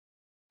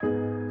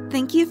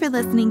Thank you for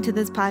listening to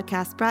this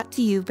podcast brought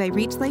to you by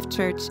Reach Life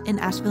Church in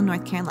Asheville,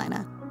 North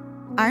Carolina.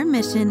 Our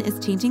mission is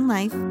changing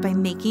life by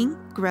making,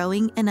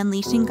 growing, and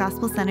unleashing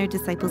gospel-centered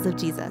disciples of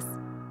Jesus.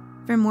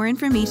 For more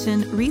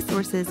information,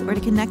 resources, or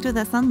to connect with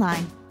us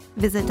online,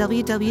 visit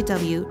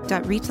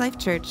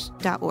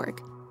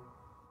www.reachlifechurch.org.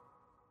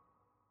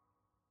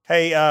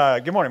 Hey,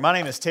 good morning. My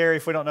name is Terry.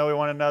 If we don't know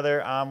one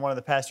another, I'm one of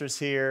the pastors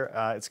here.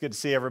 It's good to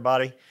see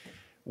everybody.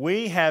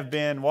 We have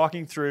been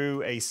walking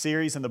through a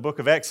series in the book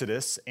of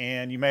Exodus,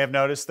 and you may have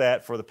noticed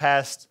that for the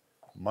past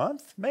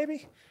month,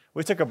 maybe,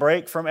 we took a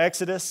break from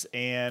Exodus,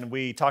 and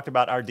we talked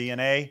about our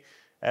DNA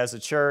as a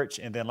church,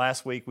 and then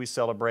last week we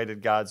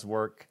celebrated God's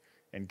work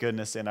and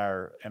goodness in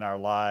our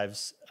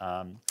lives.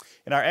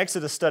 In our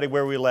Exodus study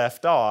where we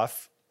left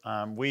off,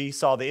 we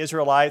saw the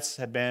Israelites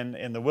had been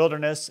in the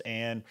wilderness,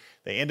 and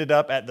they ended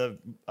up at the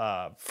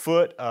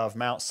foot of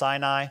Mount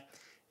Sinai.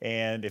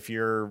 And if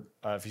you've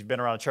been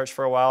around church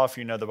for a while, if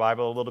you know the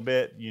Bible a little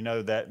bit, you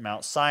know that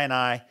Mount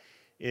Sinai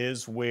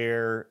is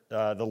where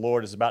the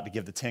Lord is about to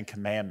give the Ten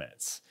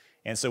Commandments.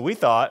 And so we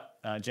thought,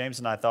 James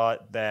and I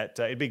thought that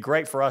it'd be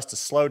great for us to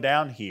slow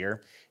down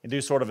here and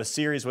do sort of a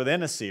series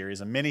within a series,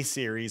 a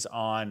mini-series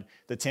on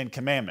the Ten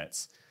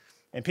Commandments.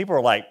 And people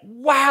are like,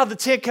 wow, the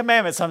Ten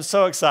Commandments, I'm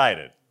so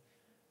excited.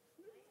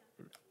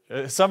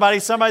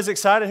 Somebody's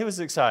excited? Who was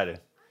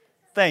excited?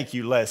 Thank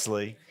you,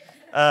 Leslie.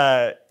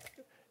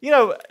 You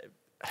know,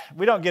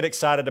 we don't get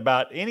excited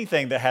about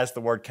anything that has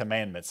the word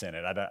commandments in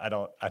it. I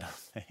don't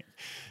think.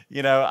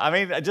 You know, I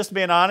mean, just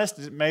being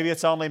honest, maybe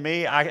it's only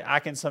me. I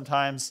can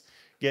sometimes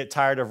get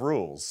tired of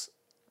rules.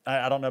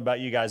 I don't know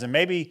about you guys. And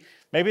maybe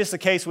it's the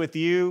case with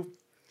you,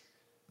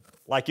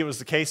 like it was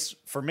the case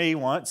for me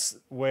once,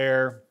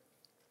 where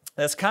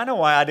that's kind of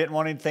why I didn't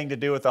want anything to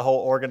do with the whole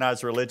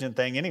organized religion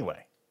thing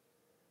anyway.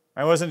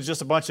 It wasn't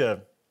just a bunch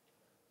of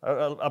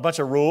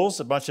rules,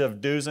 a bunch of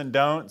do's and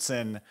don'ts,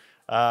 and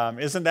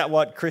isn't that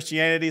what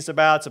Christianity is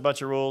about? It's a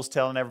bunch of rules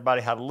telling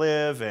everybody how to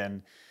live,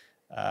 and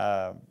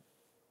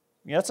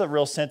that's a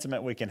real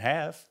sentiment we can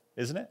have,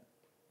 isn't it?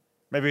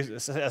 Maybe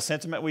it's a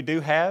sentiment we do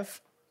have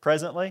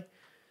presently.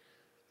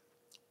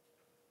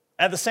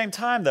 At the same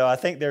time, though, I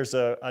think there's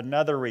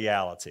another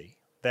reality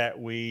that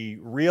we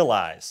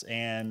realize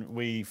and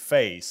we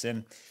face,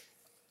 and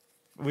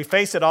we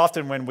face it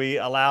often when we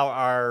allow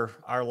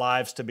our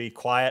lives to be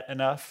quiet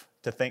enough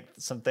to think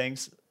some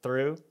things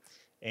through,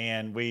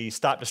 and we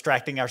stop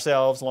distracting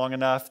ourselves long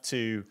enough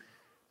to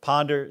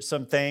ponder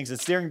some things.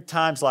 It's during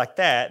times like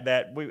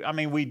that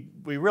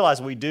we realize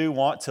we do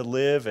want to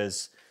live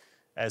as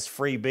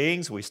free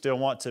beings. We still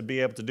want to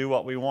be able to do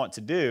what we want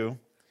to do,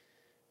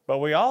 but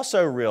we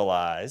also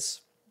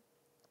realize,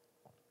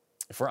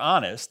 if we're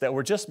honest, that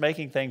we're just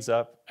making things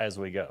up as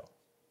we go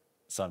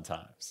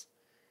sometimes.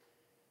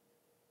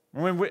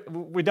 When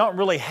we don't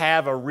really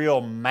have a real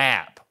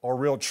map or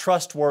real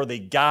trustworthy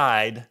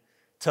guide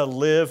to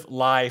live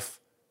life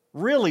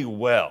really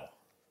well.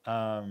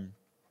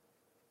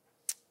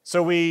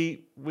 So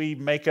we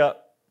make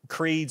up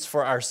creeds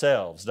for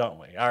ourselves, don't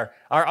we? Our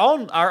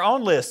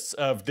own lists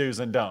of do's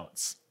and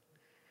don'ts.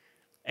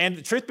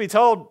 And truth be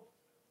told,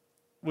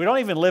 we don't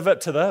even live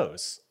up to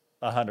those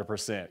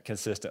 100%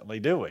 consistently,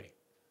 do we?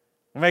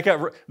 We make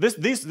up this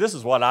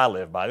is what I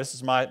live by. This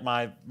is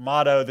my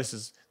motto. This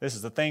is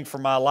the thing for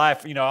my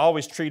life. You know, I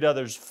always treat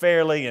others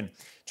fairly and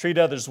treat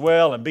others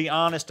well and be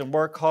honest and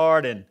work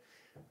hard, and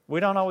we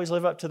don't always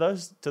live up to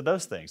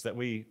those things that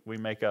we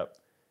make up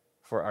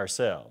for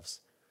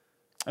ourselves.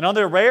 And on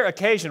the rare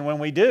occasion when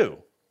we do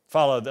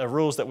follow the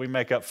rules that we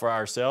make up for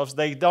ourselves,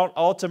 they don't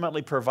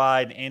ultimately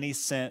provide any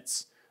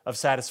sense of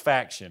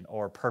satisfaction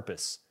or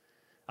purpose.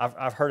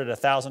 I've heard it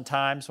 1,000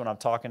 times when I'm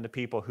talking to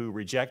people who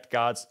reject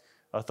God's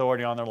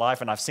authority on their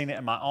life, and I've seen it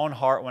in my own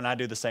heart when I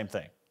do the same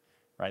thing.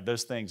 Right?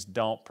 Those things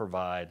don't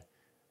provide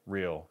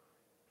real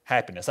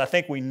happiness. I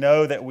think we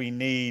know that we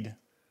need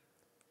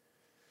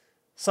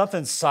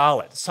something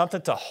solid,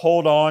 something to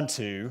hold on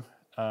to.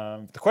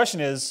 The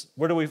question is,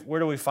 where do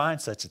we find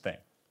such a thing?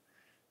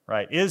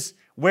 Right?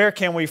 Where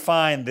can we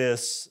find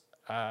this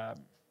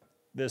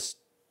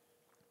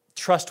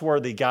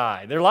trustworthy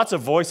guide? There are lots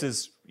of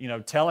voices,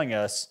 telling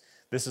us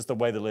this is the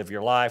way to live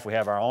your life. We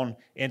have our own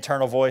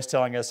internal voice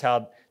telling us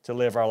how to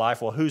live our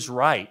life. Well, who's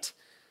right?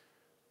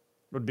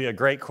 Would be a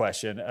great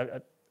question.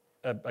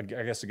 I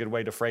guess a good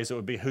way to phrase it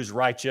would be who's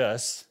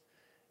righteous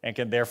and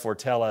can therefore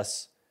tell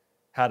us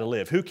how to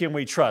live. Who can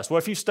we trust? Well,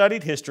 if you've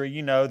studied history,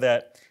 you know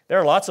that there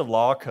are lots of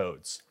law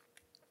codes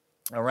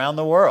around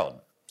the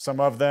world. Some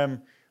of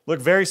them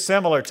look very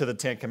similar to the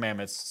Ten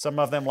Commandments. Some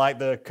of them, like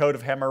the Code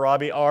of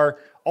Hammurabi, are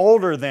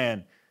older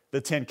than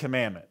the Ten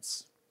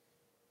Commandments.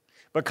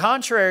 But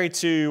contrary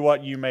to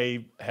what you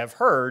may have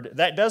heard,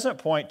 that doesn't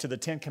point to the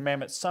Ten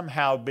Commandments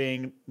somehow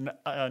being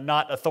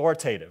not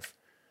authoritative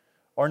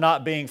or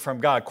not being from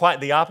God. Quite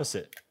the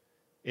opposite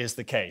is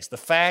the case. The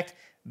fact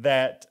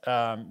that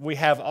we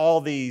have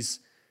all these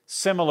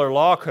similar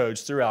law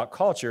codes throughout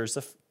cultures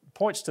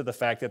points to the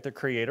fact that the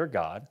Creator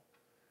God,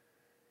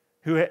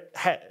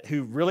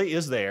 who really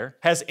is there,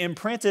 has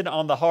imprinted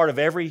on the heart of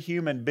every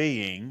human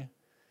being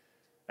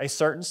a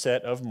certain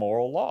set of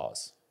moral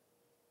laws.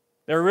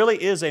 There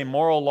really is a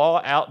moral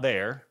law out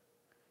there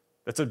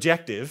that's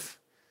objective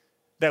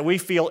that we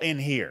feel in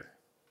here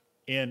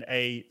in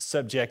a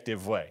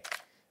subjective way.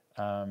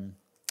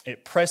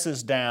 It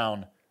presses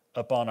down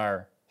upon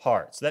our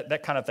hearts.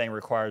 That kind of thing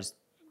requires,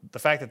 the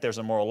fact that there's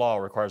a moral law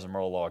requires a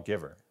moral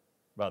lawgiver,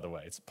 by the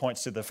way. It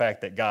points to the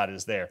fact that God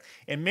is there.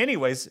 In many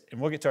ways,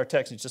 and we'll get to our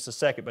text in just a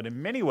second, but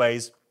in many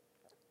ways,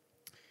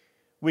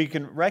 we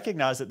can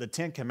recognize that the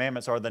Ten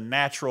Commandments are the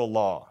natural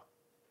law.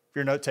 If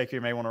you're a note taker,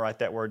 you may want to write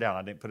that word down.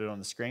 I didn't put it on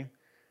the screen,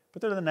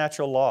 but they're the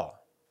natural law.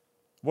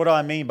 What do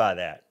I mean by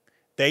that?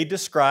 They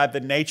describe the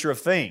nature of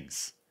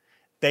things.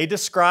 They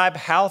describe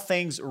how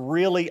things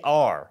really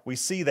are. We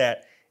see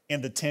that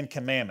in the Ten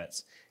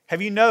Commandments.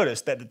 Have you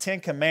noticed that the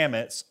Ten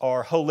Commandments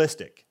are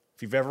holistic?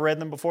 If you've ever read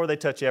them before, they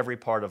touch every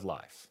part of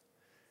life,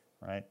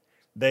 right?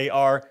 They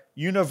are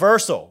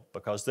universal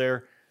because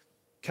they're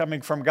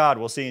coming from God.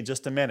 We'll see in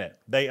just a minute.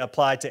 They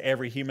apply to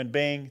every human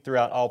being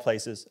throughout all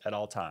places at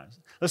all times.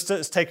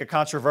 Let's take a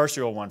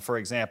controversial one, for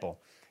example,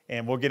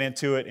 and we'll get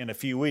into it in a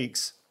few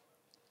weeks.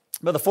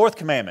 But the fourth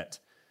commandment,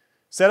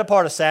 set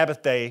apart a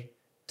Sabbath day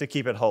to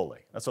keep it holy.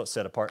 That's what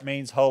set apart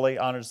means, holy,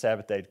 honor the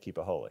Sabbath day to keep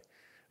it holy.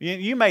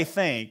 You may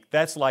think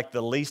that's like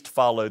the least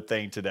followed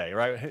thing today,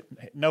 right?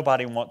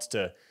 Nobody wants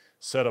to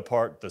set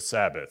apart the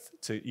Sabbath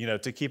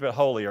to keep it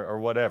holy or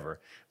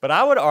whatever. But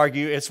I would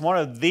argue it's one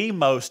of the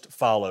most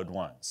followed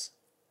ones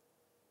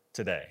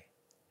today.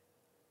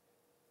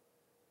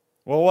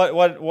 Well,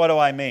 what do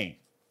I mean?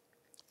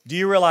 Do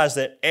you realize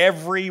that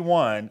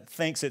everyone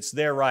thinks it's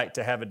their right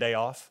to have a day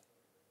off?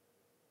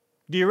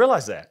 Do you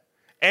realize that?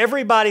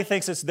 Everybody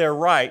thinks it's their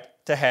right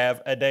to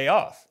have a day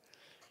off.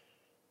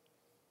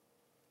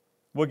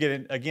 We'll get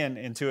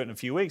into it in a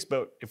few weeks,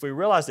 but if we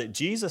realize that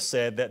Jesus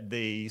said that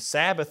the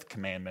Sabbath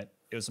commandment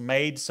was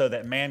made so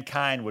that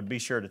mankind would be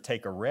sure to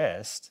take a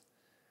rest,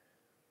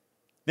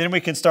 then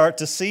we can start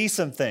to see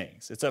some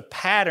things. It's a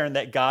pattern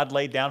that God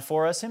laid down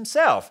for us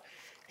himself.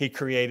 He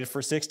created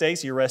for 6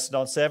 days. He rested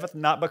on seventh,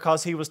 not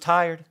because he was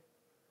tired.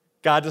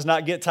 God does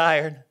not get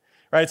tired,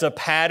 right? It's a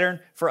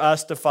pattern for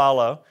us to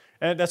follow.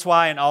 And that's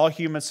why in all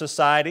human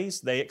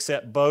societies, they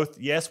accept both,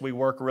 yes, we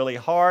work really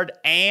hard,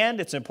 and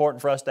it's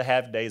important for us to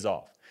have days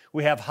off.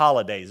 We have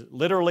holidays,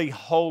 literally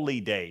holy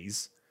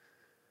days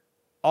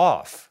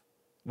off.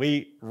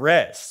 We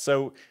rest.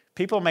 So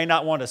people may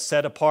not want to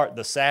set apart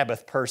the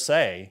Sabbath per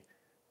se,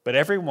 but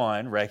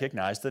everyone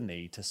recognizes the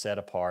need to set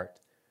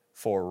apart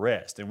for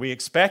rest. And we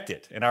expect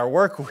it in our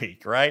work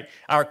week, right?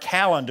 Our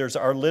calendars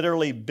are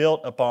literally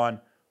built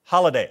upon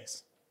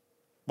holidays.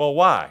 Well,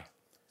 why?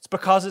 It's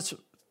because it's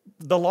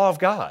the law of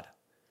God.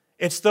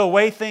 It's the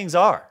way things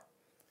are.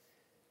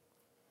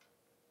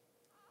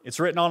 It's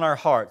written on our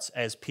hearts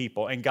as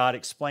people, and God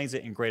explains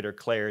it in greater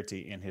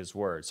clarity in His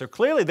Word. So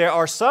clearly there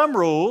are some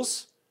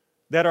rules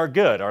that are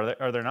good,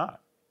 are there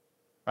not?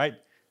 Right?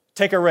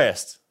 Take a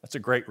rest. That's a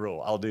great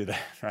rule. I'll do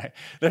that, right?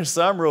 There's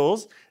some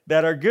rules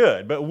that are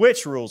good, but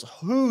which rules,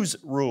 whose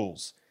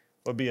rules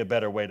would be a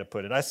better way to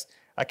put it?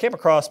 I came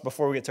across,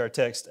 before we get to our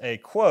text, a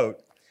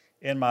quote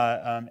in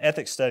my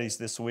ethics studies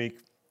this week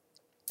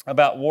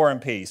about war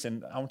and peace,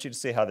 and I want you to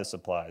see how this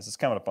applies. It's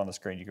coming up on the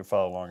screen. You can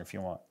follow along if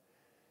you want.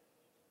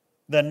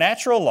 The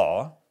natural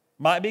law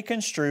might be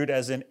construed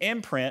as an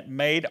imprint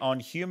made on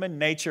human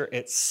nature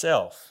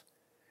itself.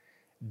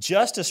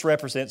 Justice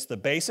represents the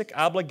basic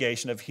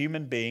obligation of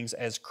human beings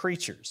as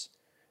creatures.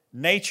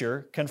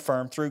 Nature,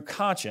 confirmed through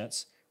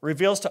conscience,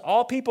 reveals to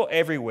all people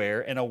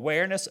everywhere an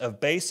awareness of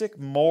basic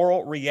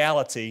moral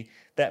reality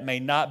that may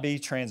not be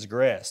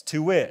transgressed.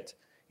 To wit,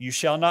 you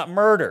shall not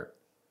murder,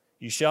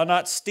 you shall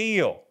not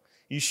steal,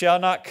 you shall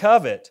not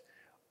covet,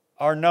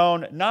 are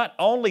known not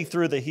only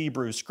through the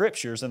Hebrew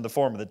Scriptures in the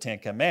form of the Ten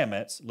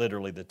Commandments,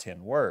 literally the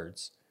 10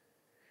 words,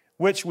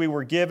 which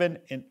were given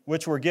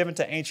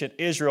to ancient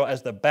Israel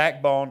as the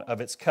backbone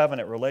of its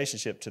covenant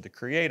relationship to the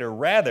Creator.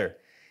 Rather,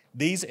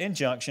 these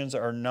injunctions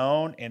are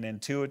known and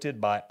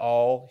intuited by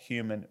all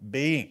human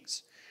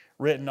beings,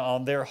 written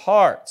on their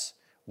hearts,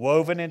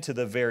 woven into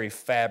the very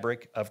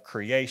fabric of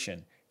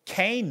creation.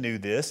 Cain knew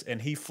this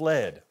and he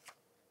fled.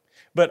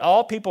 But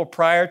all people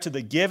prior to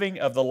the giving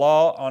of the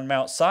law on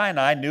Mount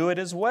Sinai knew it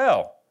as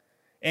well,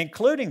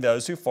 including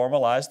those who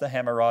formalized the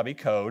Hammurabi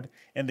Code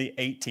in the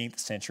 18th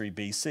century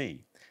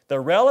BC. The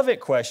relevant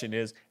question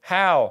is,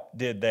 how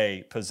did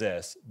they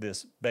possess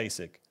this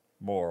basic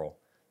moral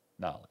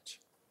knowledge?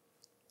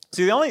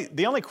 See,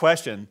 the only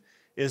question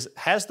is,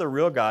 has the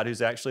real God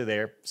who's actually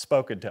there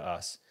spoken to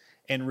us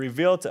and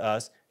revealed to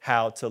us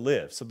how to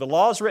live? So the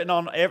law is written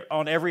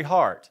on every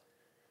heart,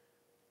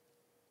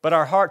 but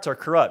our hearts are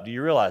corrupt. Do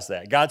you realize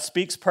that? God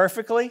speaks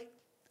perfectly.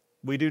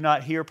 We do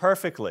not hear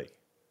perfectly.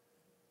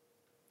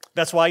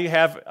 That's why you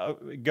have,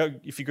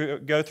 if you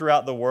go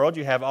throughout the world,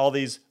 you have all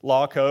these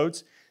law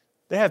codes.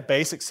 They have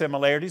basic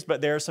similarities,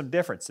 but there are some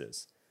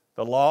differences.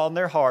 The law on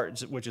their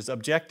heart, which is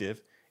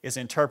objective, is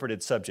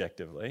interpreted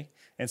subjectively,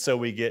 and so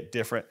we get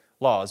different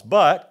laws.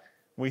 But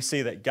we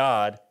see that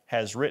God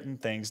has written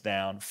things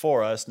down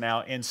for us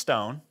now in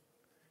stone,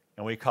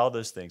 And we call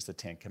those things the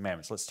Ten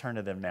Commandments. Let's turn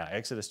to them now.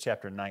 Exodus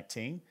chapter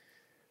 19.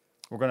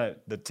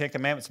 The Ten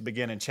Commandments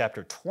begin in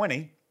chapter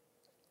 20.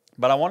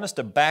 But I want us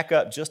to back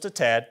up just a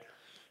tad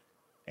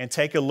and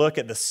take a look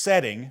at the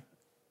setting.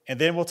 And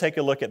then we'll take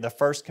a look at the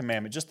first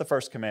commandment, just the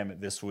first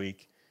commandment this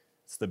week.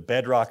 It's the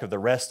bedrock of the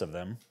rest of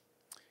them.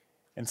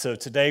 And so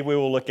today we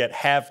will look at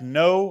have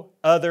no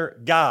other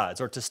gods,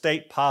 or to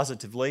state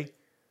positively,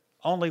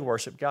 only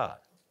worship God.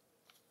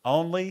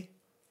 Only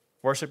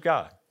worship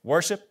God.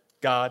 Worship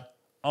God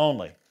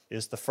only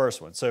is the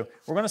first one. So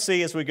we're going to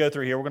see as we go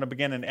through here, we're going to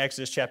begin in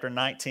Exodus chapter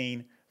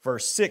 19,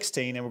 verse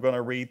 16, and we're going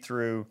to read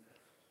through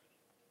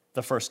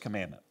the first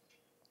commandment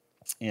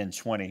in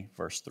 20,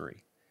 verse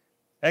 3.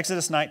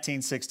 Exodus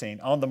 19:16.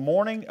 On the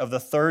morning of the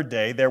third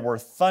day, there were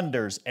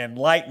thunders and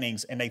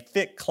lightnings and a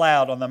thick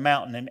cloud on the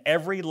mountain, and in a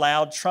very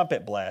loud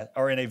trumpet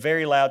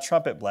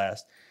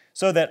blast,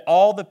 so that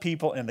all the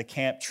people in the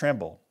camp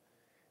trembled.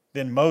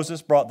 Then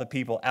Moses brought the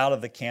people out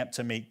of the camp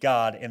to meet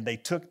God, and they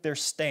took their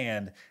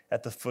stand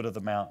at the foot of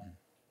the mountain.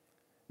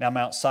 Now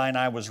Mount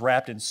Sinai was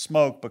wrapped in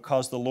smoke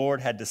because the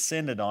Lord had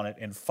descended on it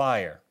in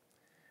fire.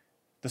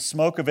 The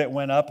smoke of it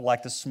went up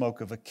like the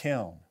smoke of a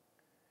kiln.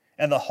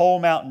 And the whole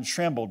mountain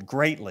trembled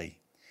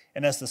greatly.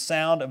 And as the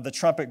sound of the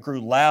trumpet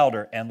grew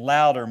louder and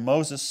louder,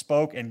 Moses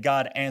spoke, and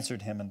God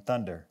answered him in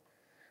thunder.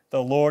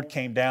 The Lord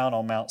came down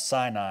on Mount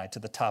Sinai to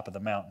the top of the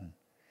mountain.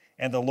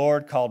 And the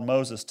Lord called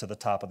Moses to the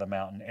top of the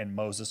mountain, and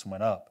Moses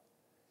went up.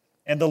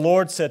 And the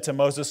Lord said to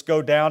Moses,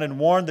 go down and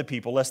warn the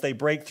people, lest they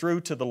break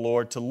through to the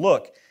Lord to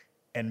look,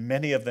 and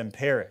many of them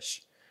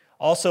perish.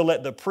 Also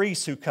let the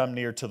priests who come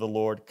near to the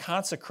Lord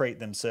consecrate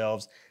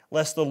themselves,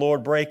 lest the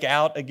Lord break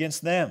out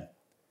against them.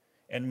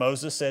 And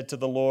Moses said to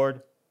the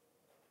Lord,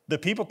 the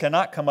people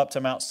cannot come up to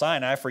Mount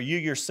Sinai, for you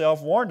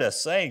yourself warned us,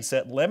 saying,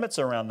 set limits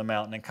around the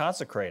mountain and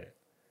consecrate it.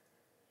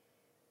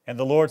 And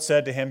the Lord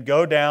said to him,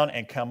 go down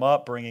and come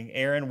up, bringing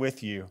Aaron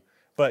with you.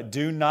 But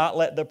do not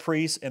let the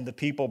priests and the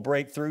people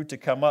break through to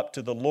come up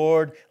to the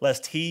Lord,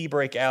 lest he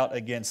break out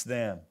against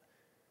them.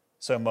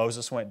 So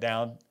Moses went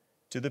down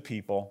to the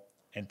people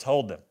and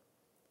told them.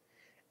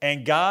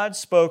 And God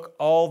spoke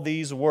all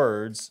these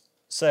words,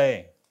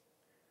 saying,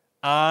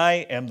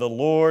 I am the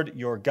Lord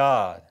your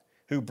God,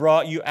 who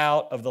brought you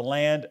out of the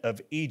land of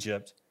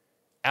Egypt,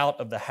 out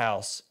of the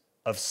house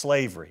of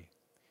slavery.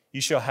 You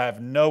shall have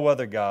no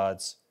other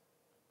gods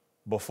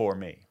before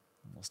me.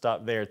 We'll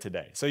stop there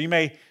today. So you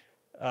may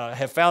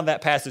have found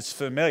that passage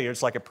familiar.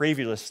 It's like a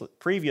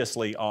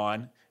previously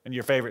on in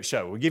your favorite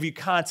show. We'll give you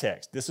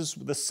context. This is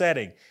the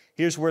setting.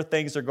 Here's where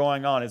things are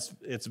going on.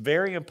 It's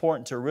very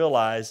important to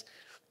realize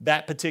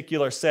that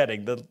particular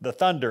setting, the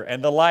thunder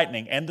and the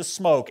lightning and the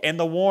smoke and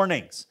the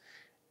warnings,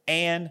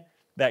 and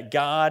that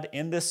God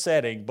in this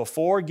setting,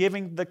 before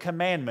giving the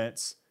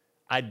commandments,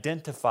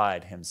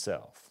 identified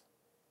himself.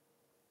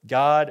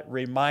 God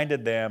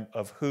reminded them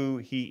of who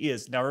he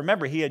is. Now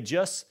remember, he had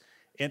just,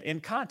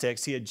 in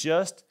context, he had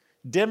just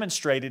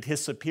demonstrated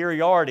his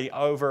superiority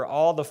over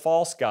all the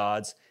false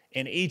gods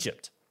in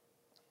Egypt.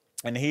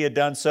 And he had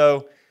done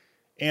so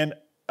in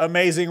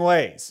amazing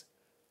ways.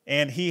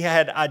 And he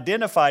had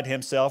identified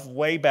himself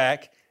way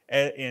back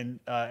in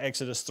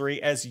Exodus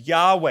 3 as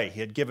Yahweh. He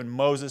had given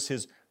Moses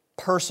his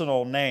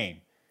personal name.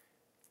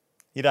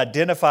 He'd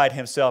identified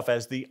himself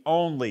as the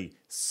only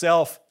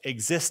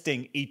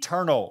self-existing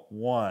eternal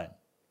one.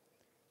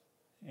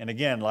 And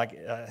again, like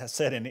I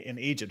said in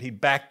Egypt, he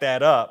backed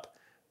that up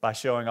by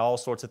showing all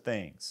sorts of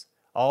things,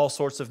 all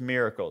sorts of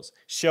miracles,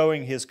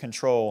 showing his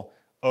control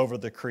over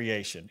the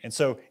creation. And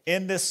so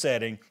in this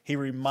setting, he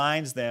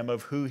reminds them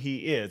of who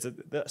he is.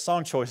 The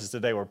song choices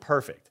today were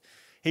perfect.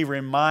 He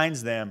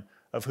reminds them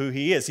of who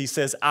he is. He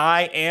says,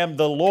 I am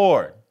the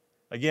Lord.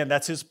 Again,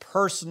 that's his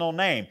personal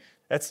name.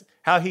 That's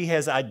how he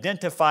has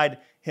identified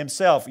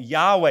himself,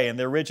 Yahweh in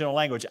the original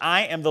language.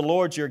 I am the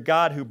Lord your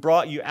God who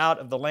brought you out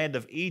of the land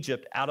of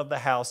Egypt, out of the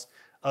house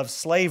of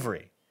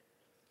slavery.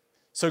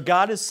 So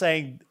God is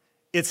saying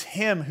it's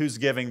him who's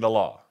giving the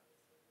law.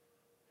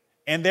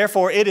 And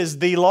therefore it is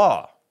the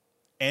law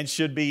and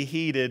should be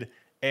heeded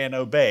and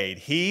obeyed.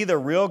 He, the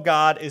real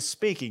God, is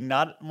speaking,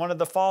 not one of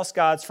the false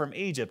gods from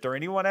Egypt or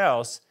anyone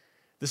else.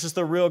 This is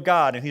the real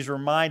God, and he's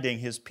reminding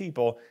his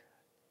people,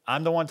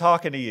 I'm the one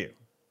talking to you.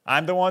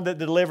 I'm the one that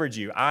delivered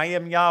you. I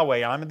am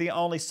Yahweh. I'm the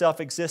only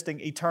self-existing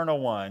eternal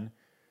one.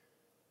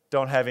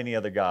 Don't have any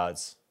other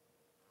gods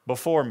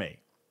before me.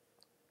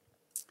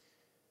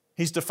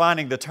 He's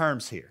defining the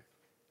terms here.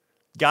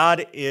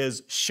 God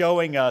is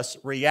showing us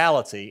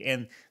reality,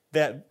 and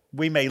that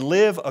we may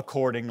live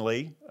according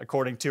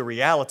to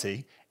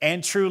reality,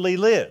 and truly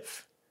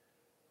live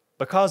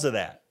because of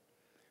that.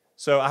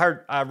 So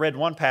I read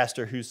one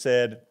pastor who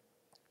said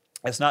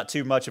it's not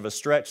too much of a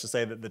stretch to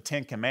say that the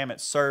Ten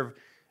Commandments serve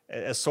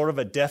as sort of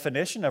a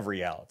definition of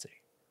reality.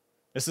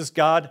 This is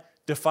God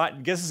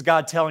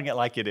telling it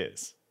like it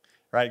is,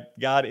 right?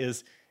 God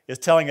is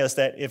telling us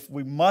that if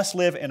we must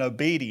live in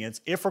obedience,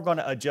 if we're going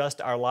to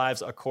adjust our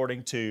lives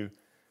according to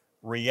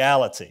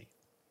reality.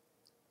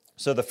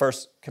 So the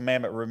first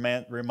commandment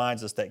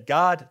reminds us that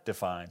God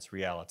defines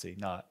reality,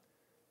 not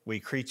we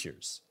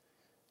creatures.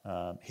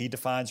 He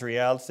defines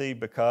reality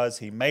because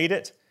He made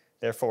it.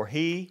 Therefore,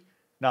 He,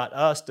 not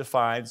us,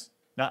 defines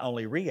not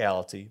only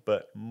reality,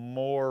 but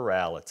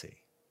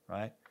morality,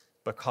 right?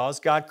 Because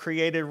God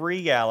created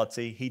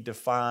reality, He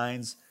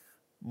defines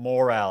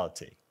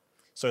morality.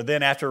 So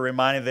then after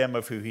reminding them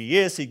of who He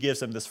is, He gives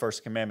them this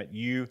first commandment: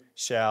 you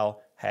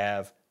shall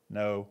have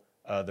no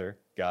other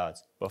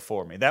gods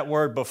before me. That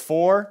word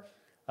before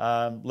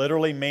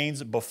literally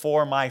means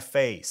before my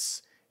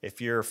face.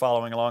 If you're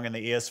following along in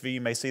the ESV,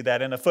 you may see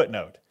that in a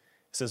footnote.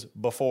 It says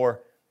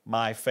before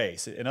my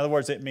face. In other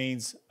words, it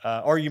means,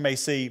 or you may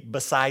see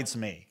besides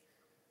me,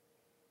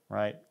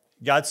 right?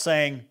 God's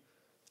saying,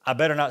 I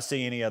better not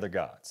see any other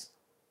gods,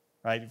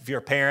 right? If you're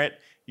a parent,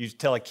 you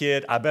tell a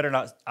kid, I better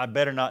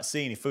not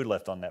see any food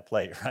left on that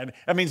plate, right?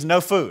 That means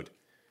no food,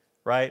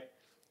 right?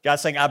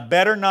 God's saying, I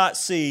better not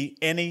see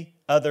any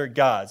other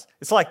gods.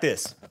 It's like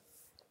this.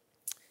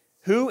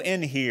 Who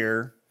in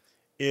here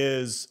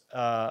is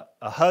a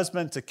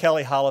husband to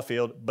Kelly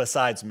Hollifield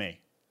besides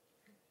me?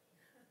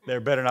 There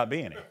better not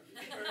be any,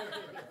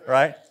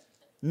 right?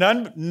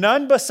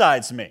 None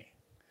besides me.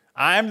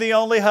 I am the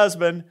only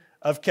husband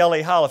of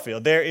Kelly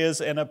Hollifield. There is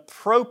an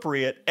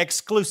appropriate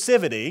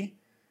exclusivity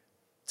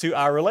to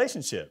our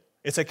relationship.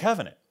 It's a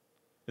covenant,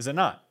 is it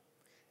not?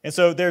 And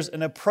so there's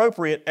an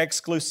appropriate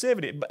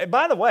exclusivity.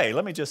 By the way,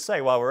 let me just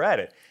say while we're at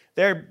it,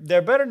 there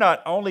better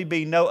not only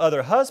be no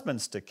other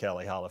husbands to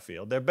Kelly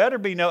Hollifield, there better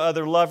be no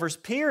other lovers,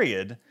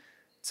 period,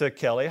 to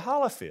Kelly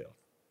Hollifield.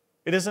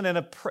 It's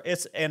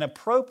an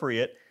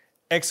appropriate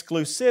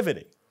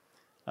exclusivity.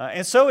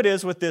 And so it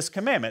is with this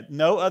commandment.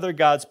 No other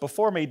gods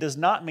before me does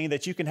not mean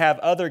that you can have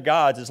other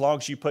gods as long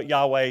as you put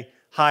Yahweh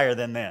higher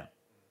than them.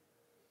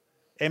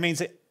 It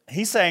means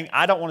He's saying,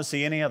 I don't want to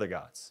see any other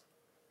gods.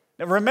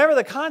 Now remember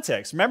the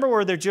context. Remember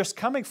where they're just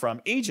coming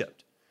from,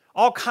 Egypt.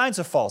 All kinds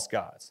of false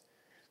gods.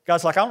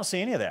 God's like, I don't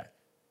see any of that.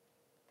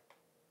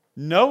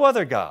 No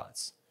other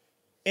gods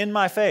in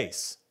my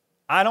face.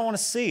 I don't want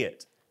to see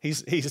it.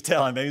 He's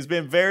telling them. He's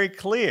been very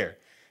clear.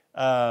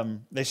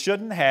 They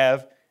shouldn't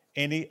have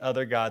any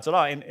other gods at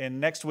all.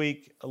 And next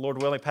week,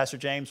 Lord willing, Pastor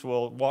James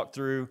will walk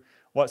through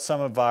what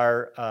some of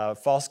our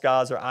false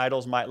gods or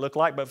idols might look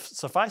like. But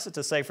suffice it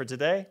to say for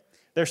today,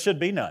 there should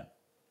be none.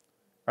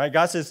 Right?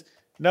 God says,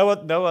 no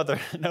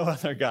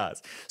other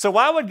gods. So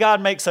why would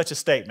God make such a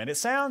statement? It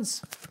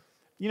sounds,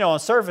 on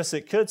surface,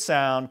 it could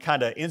sound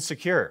kind of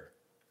insecure.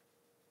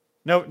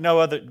 No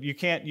other. You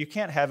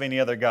can't have any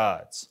other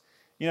gods.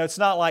 It's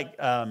not like,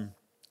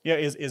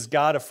 is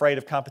God afraid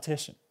of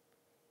competition?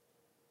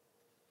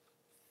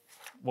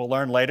 We'll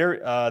learn later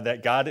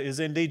that God is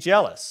indeed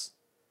jealous.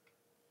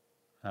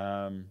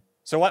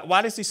 So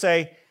why does He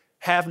say,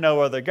 have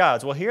no other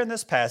gods? Well, here in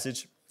this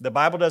passage, the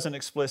Bible doesn't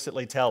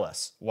explicitly tell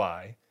us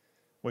why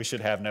we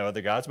should have no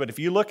other gods. But if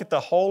you look at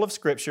the whole of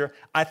Scripture,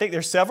 I think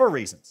there's several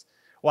reasons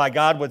why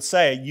God would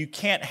say you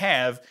can't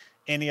have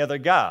any other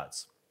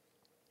gods.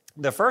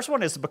 The first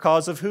one is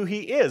because of who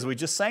He is. We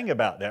just sang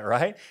about that,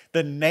 right?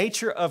 The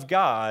nature of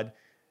God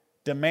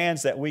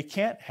demands that we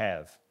can't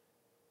have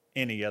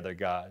any other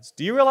gods.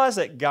 Do you realize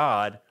that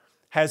God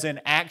has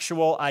an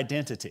actual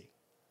identity?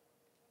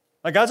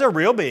 Like, God's a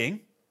real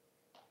being.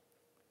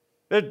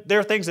 There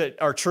are things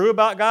that are true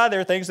about God.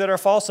 There are things that are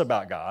false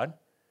about God.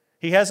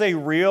 He has a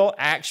real,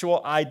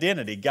 actual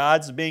identity.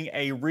 God's being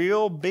a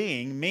real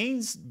being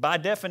means, by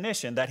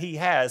definition, that He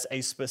has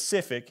a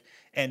specific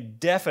and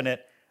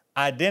definite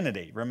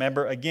identity.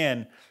 Remember,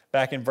 again,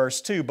 back in verse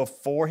 2,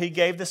 before He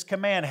gave this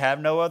command, have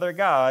no other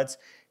gods,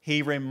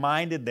 He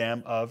reminded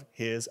them of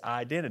His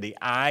identity.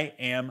 I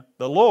am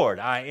the Lord.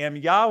 I am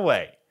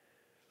Yahweh.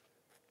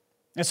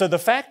 And so the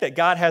fact that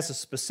God has a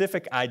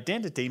specific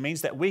identity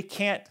means that we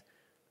can't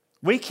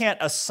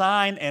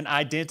assign an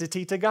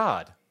identity to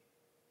God.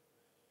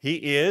 He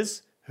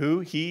is who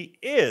He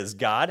is.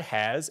 God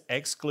has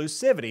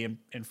exclusivity.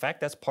 In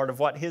fact, that's part of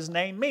what His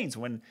name means.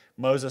 When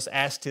Moses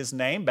asked His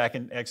name back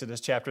in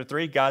Exodus chapter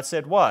 3, God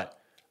said what?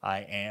 I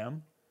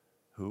am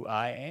who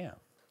I am.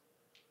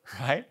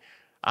 Right?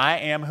 I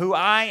am who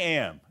I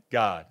am,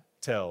 God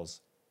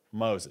tells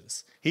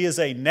Moses. He is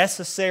a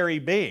necessary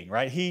being,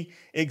 right? He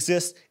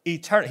exists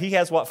eternally. He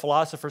has what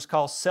philosophers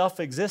call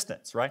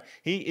self-existence, right?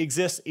 He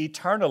exists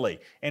eternally.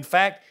 In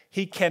fact,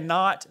 He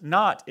cannot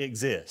not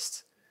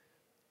exist.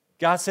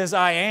 God says,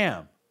 I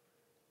am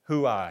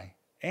who I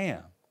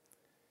am.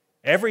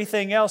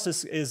 Everything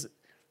else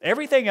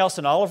everything else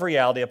in all of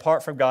reality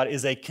apart from God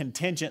is a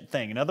contingent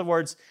thing. In other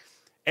words,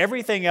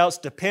 everything else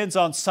depends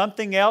on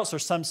something else or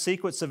some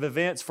sequence of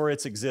events for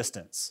its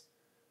existence.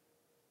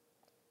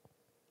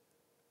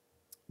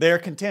 They are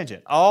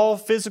contingent. All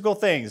physical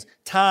things,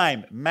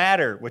 time,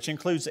 matter, which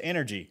includes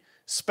energy,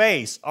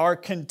 space, are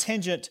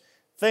contingent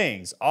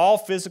things. All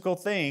physical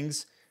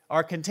things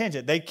are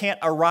contingent. They can't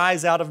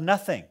arise out of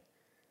nothing.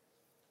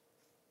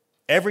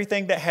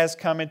 Everything that has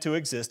come into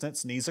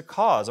existence needs a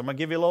cause. I'm going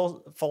to give you a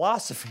little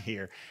philosophy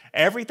here.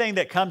 Everything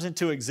that comes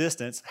into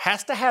existence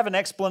has to have an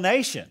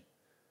explanation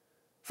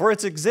for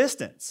its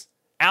existence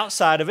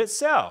outside of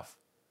itself.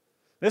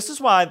 This is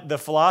why the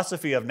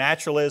philosophy of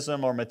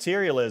naturalism or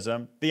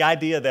materialism, the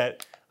idea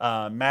that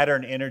matter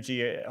and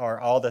energy are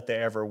all that they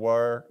ever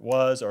were,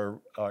 was,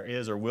 or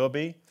is, or will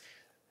be.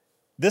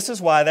 This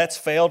is why that's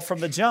failed from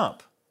the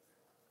jump,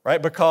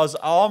 right? Because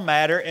all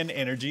matter and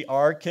energy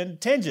are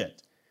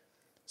contingent.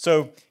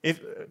 So,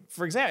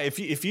 for example,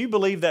 if you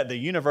believe that the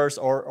universe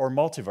or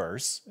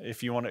multiverse,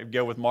 if you want to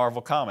go with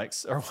Marvel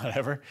Comics or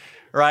whatever,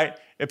 right?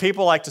 If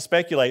people like to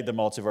speculate the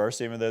multiverse,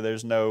 even though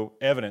there's no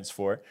evidence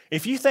for it,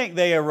 if you think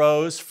they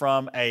arose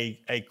from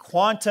a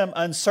quantum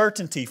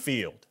uncertainty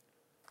field,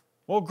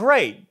 well,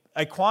 great.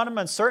 A quantum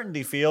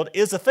uncertainty field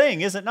is a thing,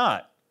 is it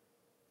not?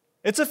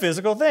 It's a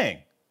physical thing.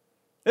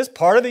 It's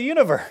part of the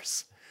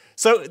universe.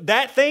 So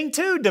that thing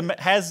too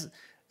has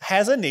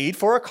a need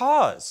for a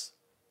cause.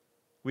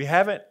 We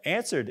haven't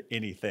answered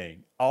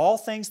anything. All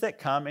things that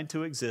come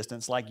into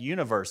existence, like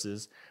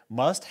universes,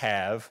 must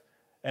have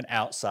an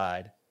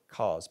outside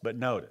cause. But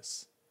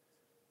notice,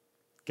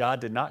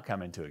 God did not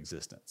come into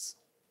existence.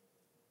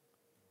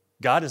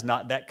 God is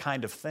not that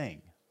kind of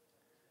thing.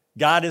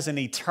 God is an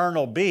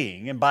eternal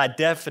being, and by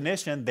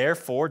definition,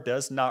 therefore,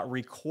 does not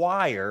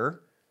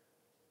require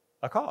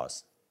a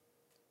cause.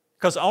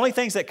 Because only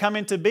things that come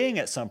into being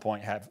at some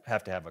point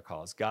have to have a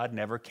cause. God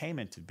never came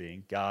into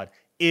being. God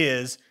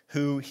is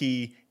who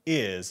He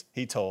is,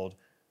 He told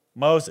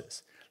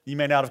Moses. You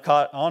may not have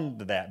caught on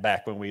to that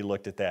back when we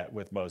looked at that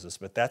with Moses,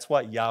 but that's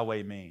what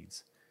Yahweh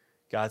means.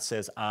 God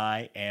says,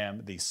 I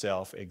am the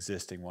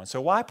self-existing one.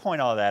 So why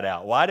point all that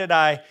out?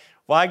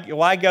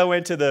 Why go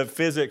into the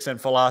physics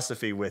and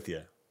philosophy with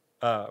you?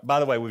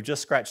 By the way, we've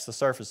just scratched the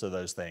surface of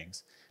those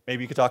things.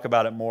 Maybe you could talk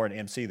about it more in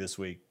MC this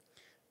week.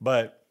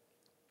 But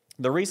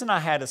the reason I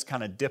had us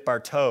kind of dip our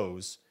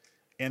toes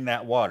in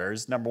that water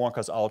is, number one,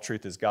 because all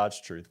truth is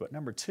God's truth. But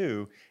number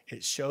two,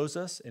 it shows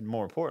us, and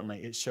more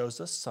importantly, it shows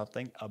us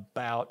something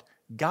about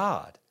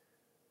God.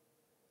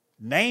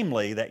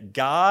 Namely, that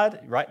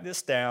God, write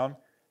this down,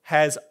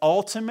 has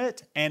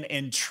ultimate and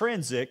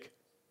intrinsic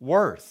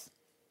worth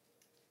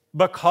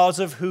because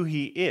of who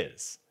He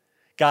is.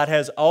 God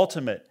has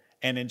ultimate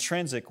and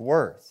intrinsic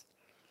worth.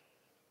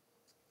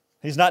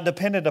 He's not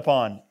dependent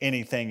upon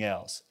anything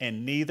else,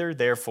 and neither,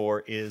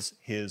 therefore, is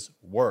His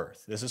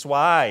worth. This is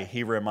why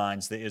He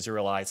reminds the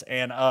Israelites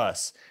and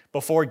us,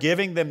 before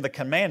giving them the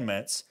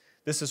commandments,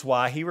 this is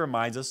why He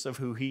reminds us of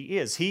who He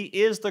is. He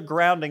is the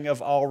grounding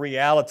of all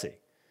reality.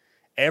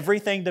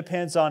 Everything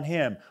depends on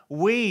Him.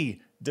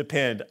 We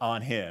depend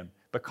on Him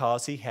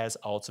because He has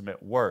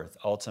ultimate worth,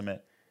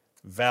 ultimate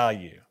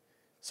value.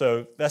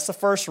 So that's the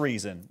first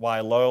reason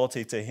why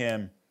loyalty to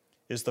Him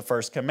is the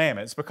first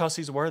commandment. It's because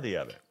He's worthy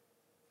of it.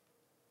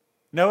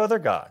 No other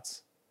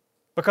gods.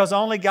 Because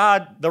only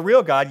God, the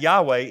real God,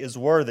 Yahweh, is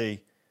worthy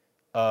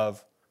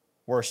of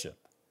worship.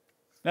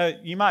 Now,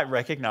 you might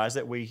recognize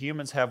that we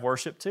humans have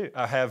worship too,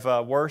 have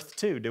worth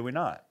too, do we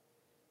not?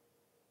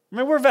 I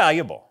mean, we're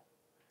valuable.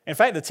 In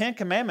fact, the Ten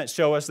Commandments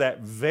show us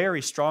that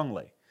very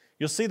strongly.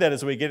 You'll see that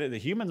as we get it. The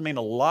humans mean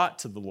a lot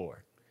to the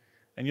Lord.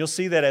 And you'll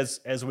see that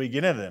as we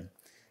get into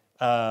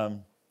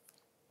them.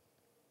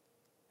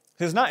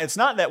 It's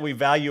not that we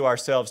value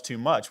ourselves too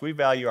much. We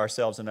value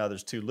ourselves and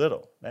others too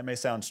little. That may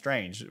sound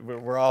strange.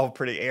 We're all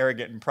pretty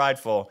arrogant and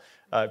prideful,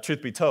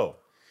 truth be told.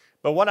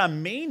 But what I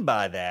mean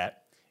by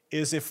that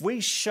is if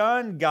we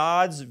shun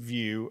God's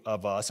view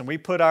of us and we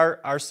put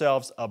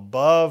ourselves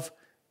above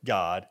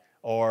God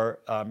or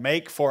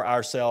make for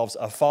ourselves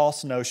a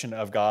false notion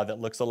of God that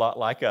looks a lot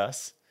like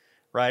us,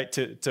 right,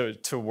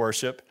 to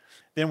worship,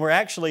 then we're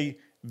actually,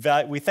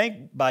 we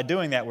think by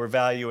doing that we're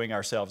valuing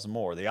ourselves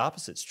more. The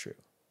opposite's true.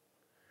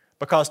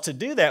 Because to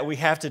do that, we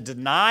have to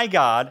deny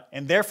God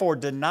and therefore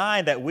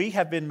deny that we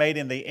have been made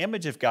in the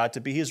image of God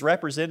to be His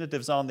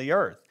representatives on the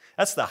earth.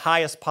 That's the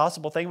highest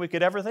possible thing we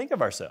could ever think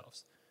of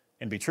ourselves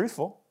and be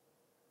truthful.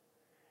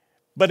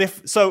 But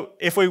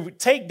if we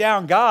take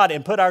down God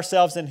and put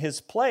ourselves in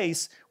His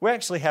place, we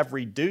actually have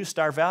reduced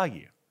our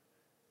value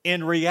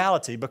in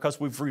reality because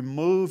we've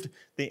removed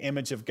the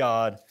image of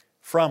God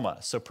from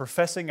us. So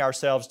professing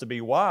ourselves to be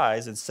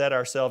wise and set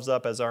ourselves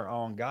up as our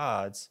own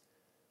gods,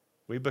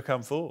 we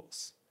become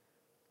fools,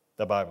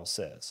 the Bible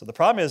says. So the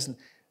problem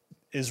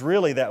is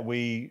really that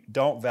we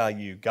don't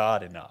value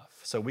God enough.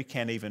 So we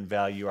can't even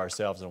value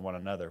ourselves and one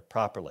another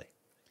properly.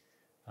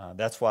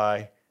 That's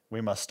why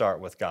we must start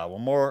with God. Well,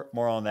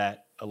 more on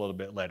that a little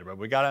bit later, but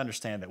we got to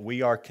understand that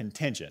we are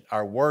contingent.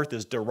 Our worth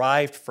is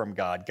derived from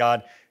God.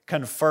 God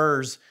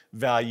confers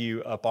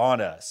value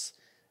upon us.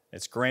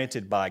 It's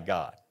granted by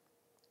God.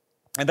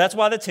 And that's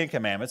why the Ten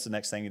Commandments, the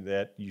next thing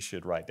that you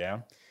should write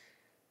down,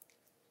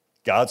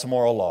 God's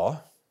moral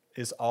law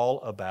is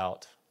all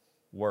about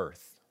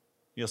worth.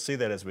 You'll see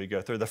that as we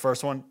go through. The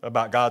first one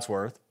about God's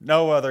worth,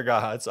 no other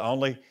gods,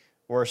 only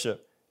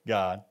worship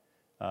God.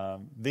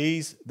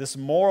 This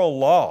moral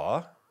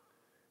law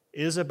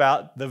is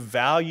about the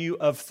value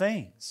of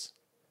things.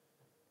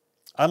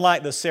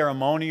 Unlike the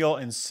ceremonial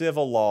and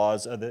civil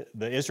laws of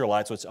the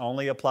Israelites, which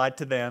only applied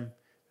to them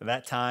at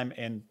that time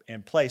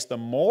and place, the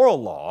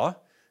moral law,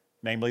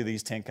 namely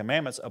these Ten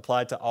Commandments,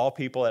 applied to all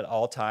people at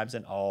all times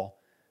and all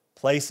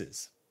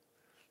places.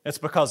 It's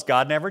because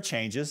God never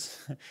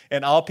changes,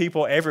 and all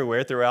people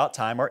everywhere throughout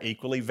time are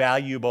equally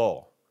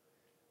valuable,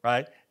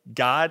 right?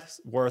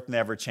 God's worth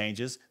never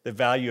changes. The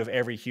value of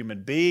every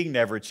human being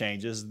never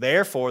changes.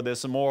 Therefore,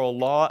 this moral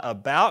law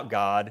about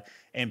God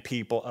and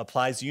people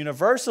applies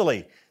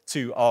universally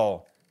to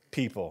all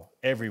people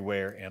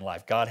everywhere in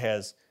life. God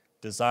has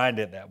designed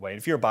it that way.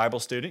 If you're a Bible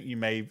student, you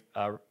may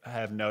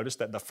have noticed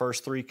that the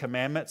first 3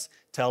 commandments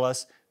tell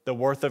us the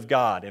worth of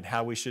God and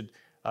how we should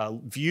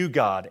view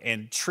God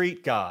and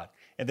treat God.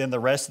 And then the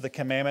rest of the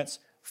commandments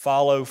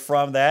follow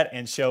from that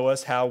and show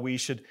us how we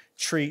should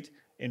treat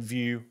and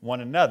view one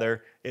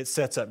another. It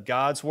sets up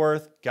God's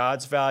worth,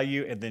 God's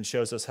value, and then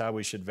shows us how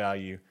we should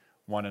value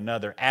one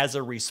another as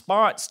a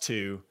response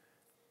to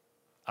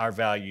our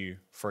value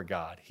for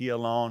God. He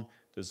alone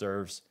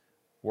deserves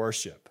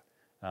worship.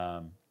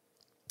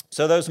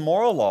 So those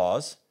moral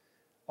laws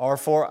are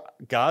for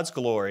God's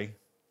glory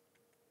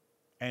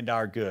and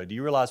our good. Do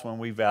you realize when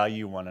we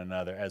value one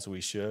another as we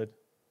should,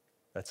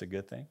 that's a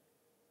good thing?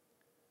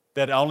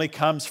 That only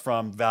comes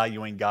from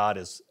valuing God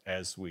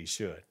as we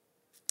should.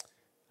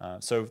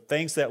 So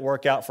things that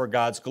work out for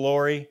God's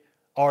glory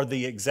are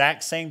the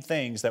exact same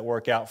things that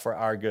work out for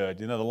our good.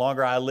 You know, the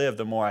longer I live,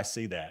 the more I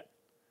see that.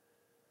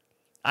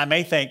 I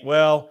may think,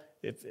 well,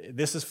 if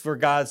this is for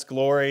God's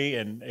glory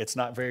and it's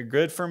not very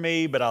good for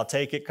me, but I'll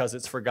take it because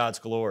it's for God's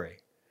glory.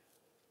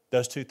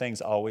 Those two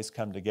things always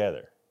come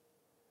together.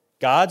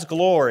 God's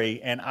glory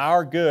and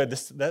our good,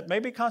 that may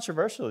be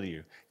controversial to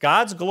you.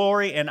 God's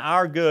glory and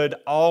our good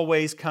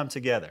always come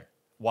together.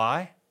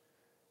 Why?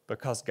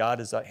 Because God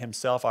is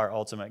Himself our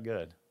ultimate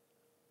good.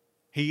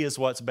 He is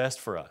what's best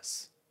for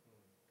us.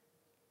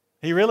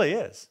 He really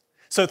is.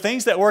 So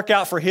things that work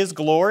out for His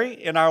glory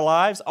in our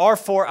lives are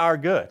for our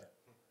good.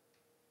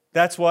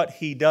 That's what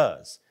He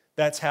does.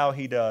 That's how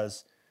He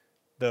does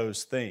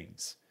those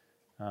things.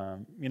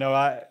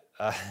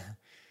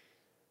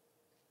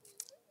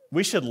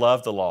 We should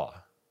love the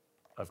law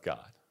of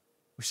God.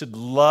 We should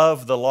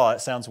love the law.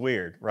 It sounds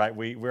weird, right?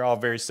 We're all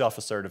very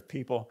self-assertive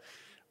people.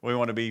 We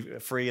want to be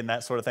free and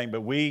that sort of thing,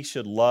 but we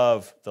should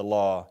love the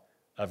law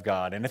of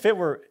God. And if it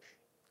were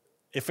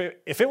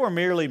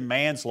merely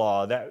man's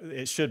law, that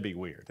it should be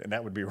weird, and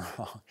that would be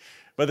wrong.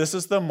 But this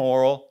is the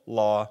moral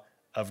law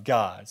of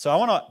God. So I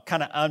want to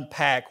kind of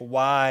unpack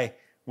why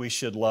we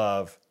should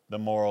love the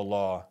moral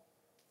law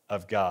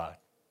of God.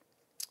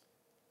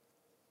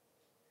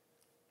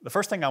 The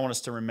first thing I want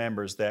us to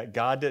remember is that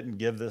God didn't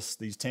give us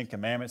these 10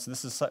 commandments.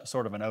 This is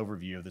sort of an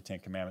overview of the 10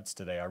 commandments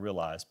today, I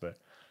realize, but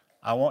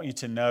I want you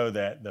to know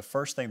that the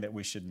first thing that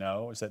we should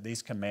know is that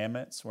these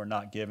commandments were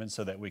not given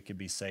so that we could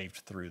be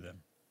saved through them.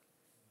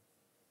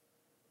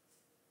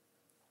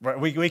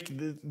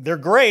 They're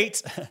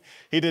great.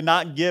 He did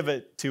not give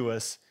it to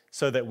us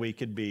so that we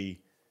could be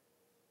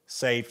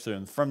saved through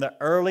them. From the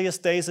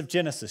earliest days of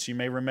Genesis, you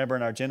may remember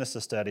in our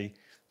Genesis study,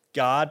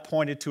 God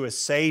pointed to a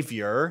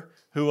Savior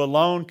who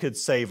alone could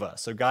save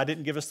us. So God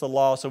didn't give us the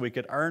law so we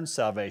could earn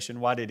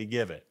salvation. Why did He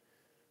give it?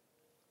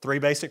 3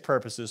 basic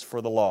purposes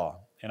for the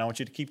law. And I want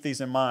you to keep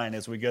these in mind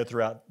as we go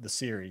throughout the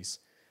series.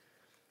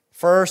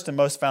 First and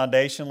most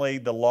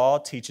foundationally, the law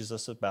teaches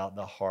us about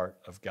the heart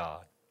of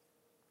God.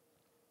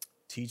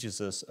 Teaches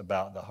us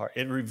about the heart.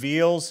 It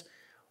reveals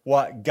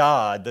what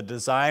God, the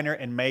designer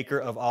and maker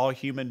of all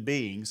human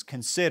beings,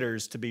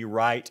 considers to be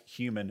right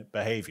human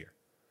behavior.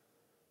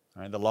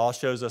 All right, the law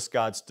shows us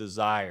God's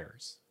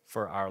desires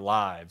for our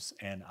lives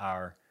and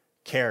our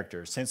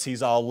character. Since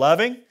He's all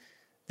loving,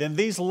 then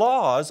these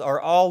laws are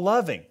all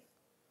loving.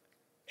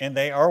 And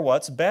they are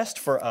what's best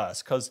for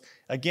us. Because,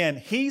 again,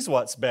 He's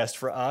what's best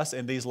for us,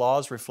 and these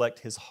laws reflect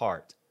His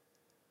heart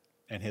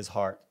and His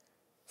heart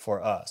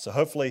for us. So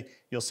hopefully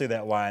you'll see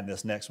that why in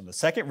this next one. The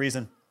second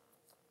reason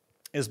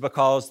is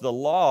because the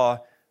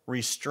law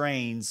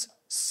restrains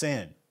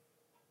sin.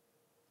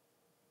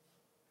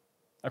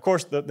 Of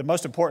course, the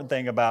most important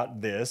thing about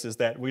this is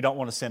that we don't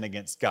want to sin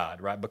against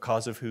God, right?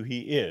 Because of who He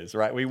is,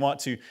 right? We want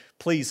to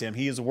please Him.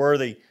 He is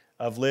worthy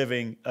of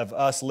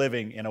us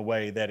living in a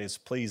way that is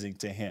pleasing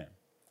to Him.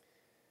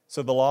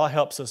 So the law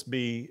helps us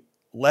be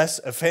less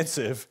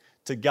offensive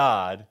to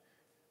God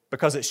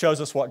because it shows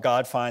us what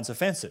God finds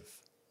offensive.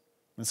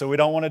 And so we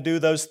don't want to do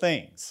those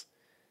things.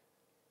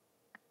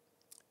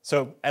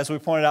 So as we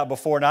pointed out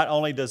before, not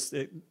only does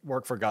it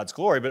work for God's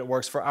glory, but it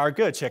works for our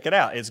good. Check it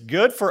out. It's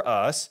good for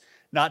us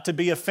not to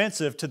be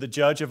offensive to the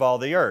judge of all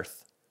the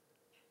earth.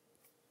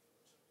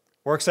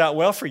 Works out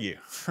well for you,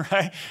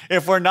 right?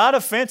 If we're not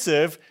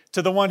offensive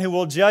to the one who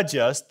will judge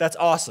us, that's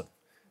awesome,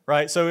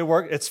 right? So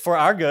it's for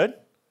our good,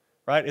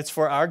 right? It's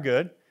for our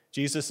good.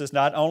 Jesus is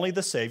not only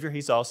the Savior,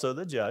 He's also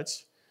the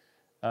judge.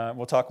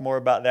 We'll talk more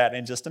about that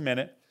in just a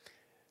minute.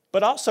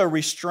 But also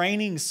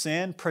restraining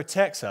sin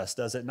protects us,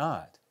 does it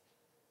not?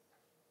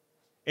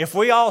 If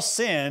we all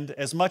sinned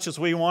as much as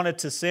we wanted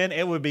to sin,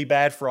 it would be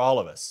bad for all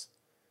of us.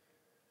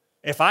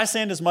 If I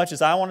sinned as much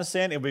as I want to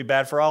sin, it would be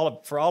bad for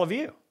all of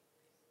you.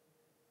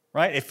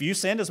 Right? If you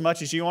sinned as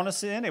much as you want to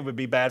sin, it would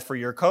be bad for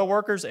your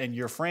coworkers and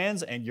your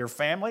friends and your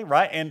family,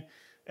 right?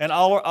 And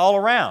all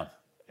around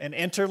and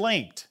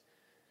interlinked.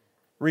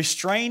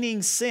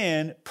 restraining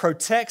sin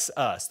protects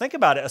us. Think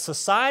about it. A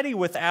society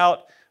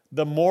without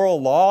the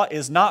moral law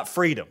is not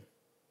freedom.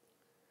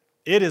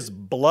 It is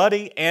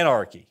bloody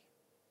anarchy,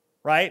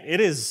 right?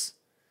 It is,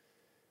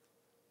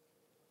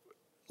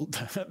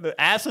 the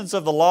absence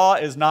of the law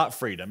is not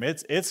freedom.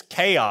 It's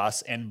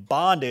chaos and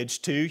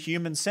bondage to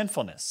human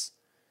sinfulness,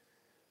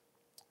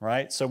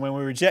 right? So when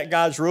we reject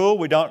God's rule,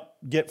 we don't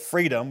get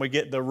freedom. We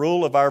get the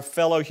rule of our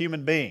fellow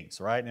human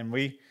beings, right? And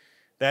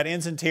that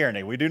ends in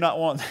tyranny. We do not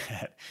want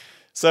that.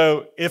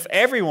 So if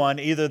everyone,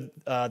 either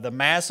the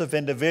mass of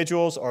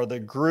individuals or the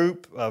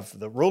group of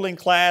the ruling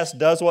class,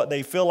 does what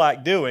they feel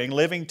like doing,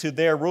 living to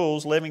their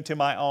rules, living to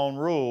my own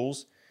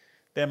rules,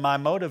 then my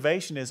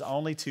motivation is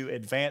only to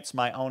advance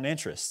my own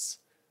interests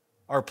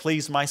or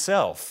please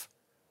myself.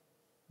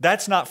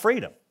 That's not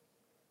freedom.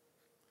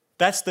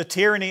 That's the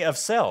tyranny of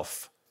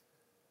self.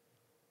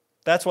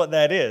 That's what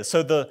that is.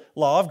 So the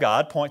law of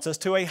God points us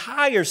to a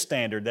higher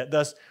standard that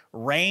thus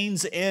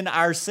reigns in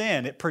our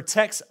sin. It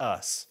protects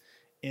us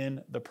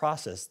in the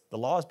process. The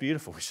law is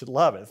beautiful. We should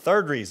love it.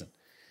 Third reason,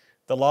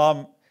 the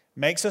law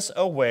makes us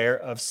aware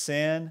of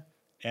sin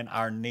and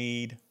our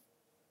need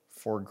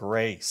for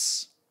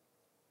grace.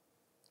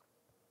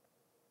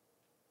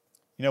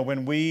 You know,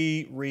 when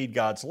we read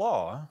God's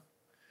law,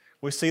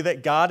 we see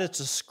that God is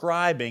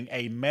describing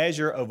a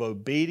measure of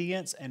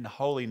obedience and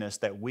holiness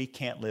that we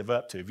can't live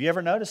up to. Have you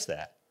ever noticed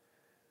that?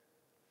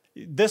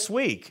 This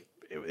week,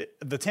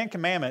 the Ten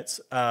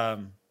Commandments,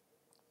 I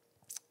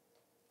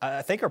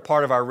think are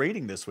part of our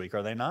reading this week,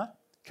 are they not?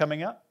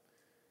 Coming up?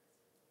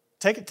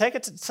 Take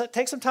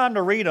some time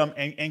to read them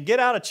and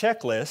get out a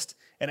checklist.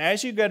 And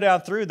as you go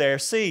down through there,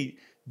 see,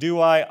 do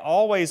I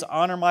always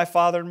honor my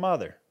father and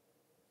mother?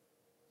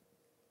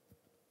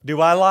 Do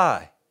I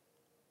lie?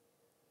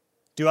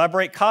 Do I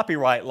break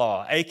copyright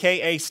law,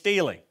 aka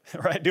stealing?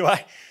 Right? Do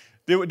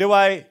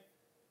I?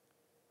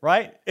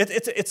 Right?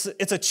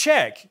 It's a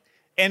check.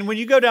 And when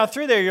you go down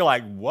through there, you're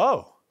like,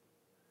 whoa,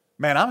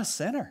 man, I'm a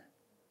sinner.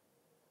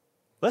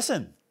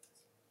 Listen,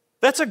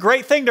 that's a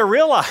great thing to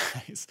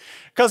realize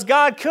because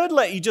God could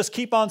let you just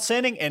keep on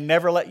sinning and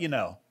never let you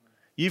know.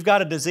 You've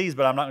got a disease,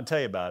 but I'm not going to tell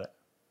you about it.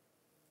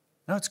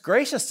 No, it's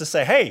gracious to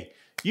say, hey,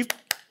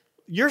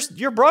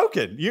 you're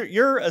broken.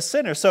 You're a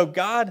sinner. So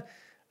God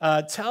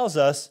tells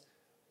us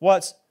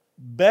what's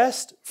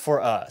best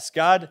for us.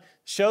 God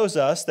shows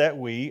us that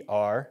we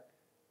are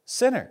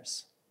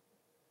sinners.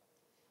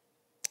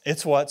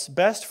 It's what's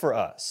best for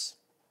us.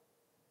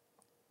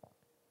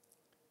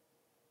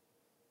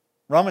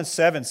 Romans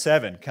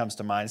 7:7 comes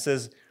to mind. It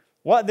says,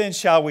 what then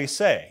shall we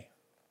say?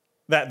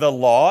 That the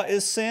law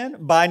is sin?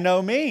 By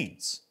no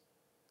means.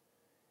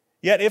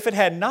 Yet if it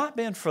had not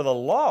been for the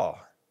law,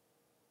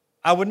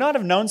 I would not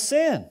have known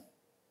sin.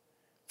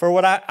 For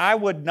what I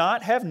would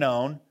not have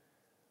known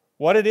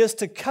what it is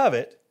to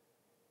covet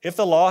if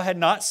the law had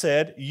not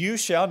said, you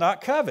shall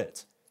not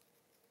covet.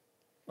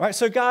 All right,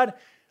 so God,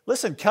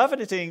 listen,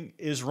 coveting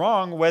is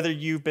wrong whether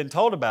you've been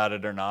told about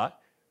it or not.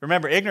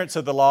 Remember, ignorance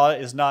of the law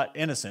is not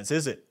innocence,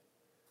 is it?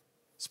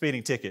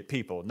 Speeding ticket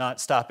people, not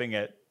stopping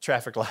at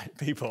traffic light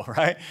people,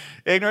 right?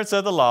 Ignorance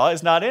of the law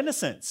is not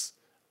innocence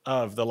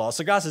of the law.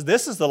 So God says,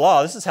 this is the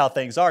law. This is how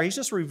things are. He's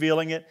just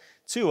revealing it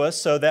to us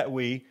so that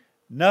we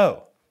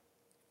know.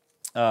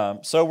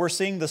 So we're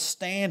seeing the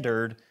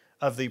standard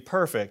of the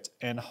perfect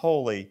and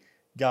holy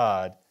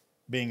God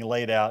being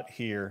laid out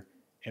here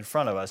in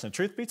front of us. And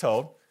truth be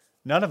told,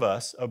 none of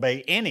us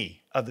obey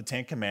any of the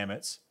Ten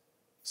Commandments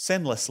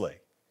sinlessly.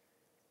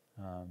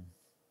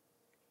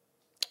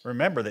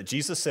 Remember that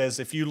Jesus says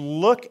if you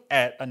look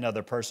at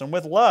another person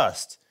with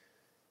lust,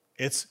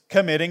 it's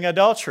committing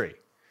adultery.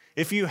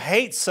 If you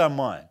hate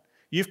someone,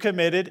 you've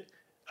committed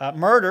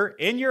murder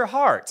in your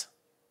heart.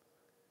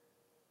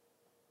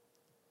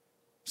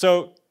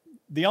 So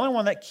the only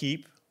one that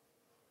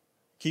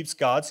keeps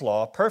God's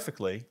law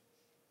perfectly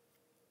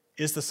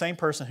is the same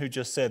person who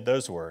just said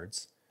those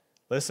words.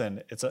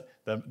 Listen,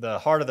 the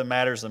heart of the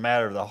matter is the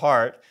matter of the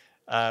heart.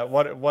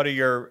 What are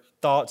your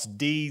thoughts,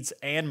 deeds,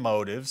 and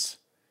motives?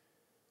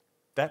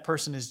 That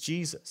person is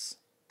Jesus.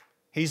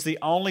 He's the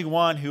only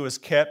one who has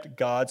kept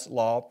God's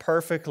law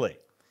perfectly.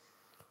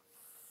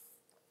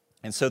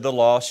 And so the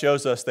law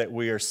shows us that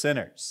we are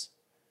sinners.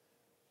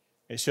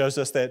 It shows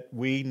us that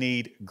we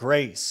need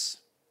grace.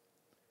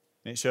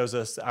 And it shows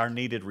us our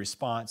needed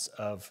response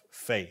of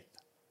faith.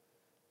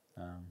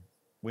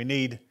 We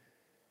need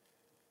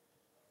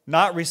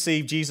not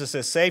receive Jesus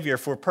as Savior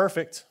if we're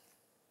perfect.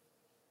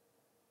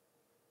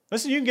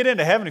 Listen, you can get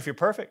into heaven if you're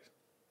perfect.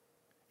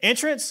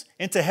 Entrance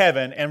into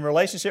heaven and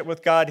relationship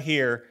with God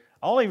here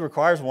only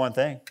requires one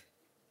thing: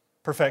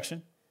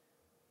 perfection.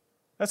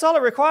 That's all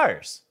it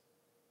requires.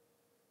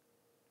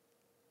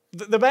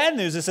 The bad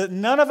news is that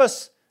none of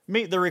us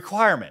meet the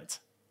requirement.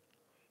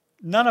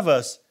 None of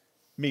us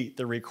meet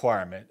the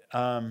requirement.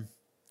 And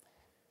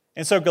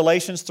so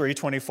Galatians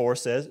 3:24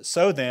 says,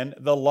 so then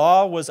the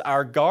law was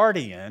our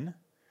guardian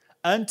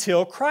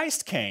until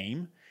Christ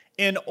came,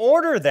 in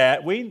order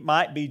that we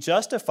might be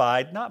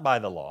justified not by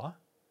the law,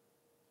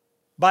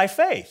 by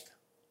faith.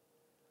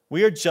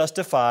 We are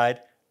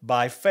justified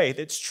by faith.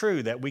 It's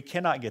true that we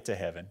cannot get to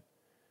heaven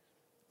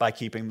by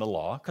keeping the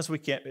law, because we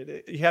can't.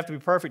 You have to be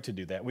perfect to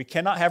do that. We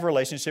cannot have a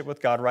relationship with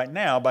God right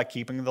now by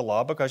keeping the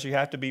law, because you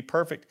have to be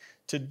perfect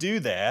to do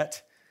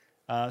that.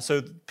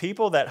 So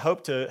people that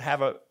hope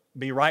to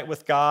be right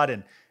with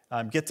God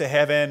and get to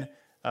heaven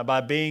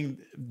by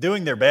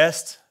doing their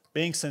best,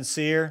 being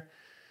sincere,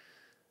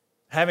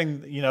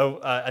 having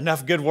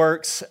enough good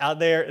works out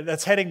there,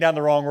 that's heading down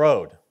the wrong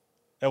road.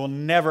 That will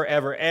never,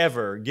 ever,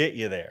 ever get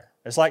you there.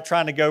 It's like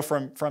trying to go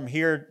from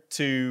here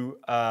to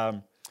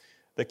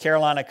the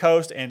Carolina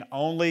coast and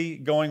only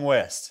going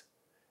west.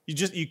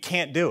 You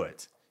can't do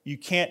it. You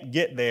can't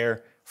get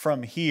there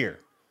from here.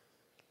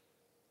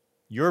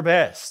 Your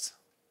best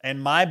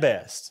and my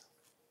best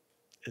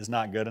is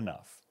not good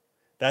enough.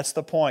 That's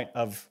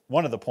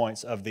one of the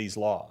points of these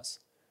laws.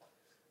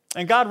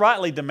 And God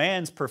rightly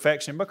demands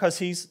perfection because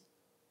He's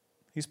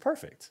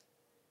perfect,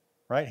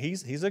 right?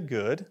 He's a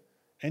good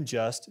and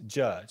just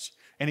judge.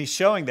 And He's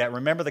showing that.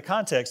 Remember the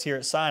context here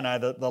at Sinai,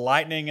 the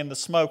lightning and the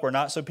smoke were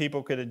not so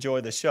people could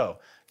enjoy the show.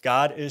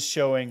 God is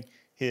showing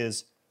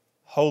His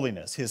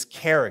holiness, His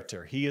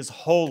character. He is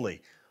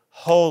holy,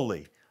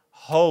 holy,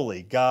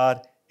 holy.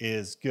 God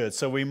is good.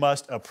 So we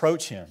must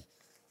approach Him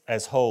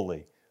as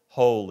holy,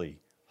 holy,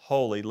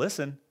 holy.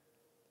 Listen,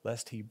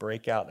 lest He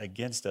break out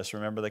against us.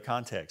 Remember the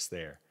context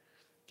there.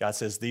 God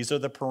says, these are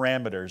the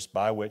parameters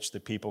by which the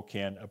people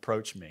can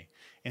approach me.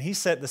 And He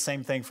said the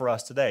same thing for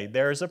us today.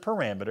 There is a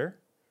parameter.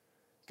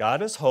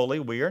 God is holy.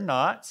 We are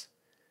not.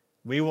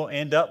 We will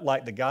end up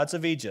like the gods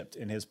of Egypt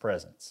in His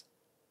presence,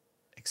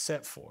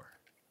 except for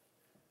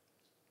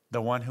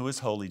the one who is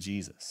holy,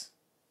 Jesus,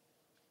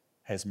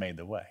 has made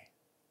the way.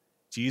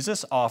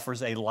 Jesus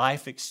offers a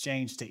life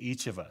exchange to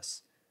each of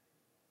us.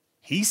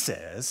 He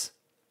says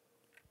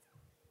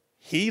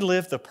He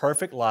lived the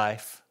perfect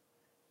life,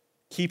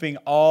 keeping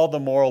all the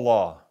moral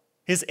law.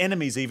 His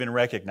enemies even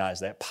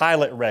recognize that.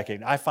 Pilate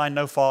recognized, I find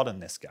no fault in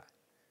this guy,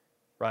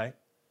 right?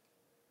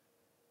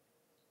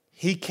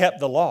 He kept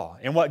the law.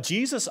 And what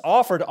Jesus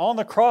offered on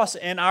the cross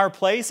in our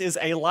place is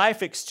a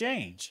life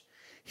exchange.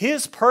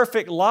 His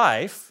perfect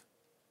life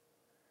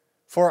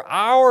for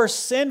our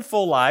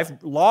sinful life,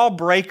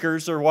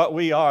 lawbreakers are what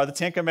we are. The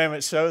Ten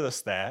Commandments show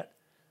us that.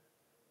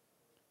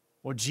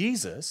 Well,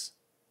 Jesus,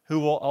 who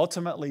will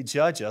ultimately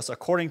judge us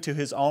according to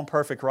His own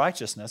perfect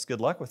righteousness, good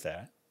luck with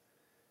that,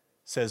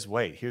 says,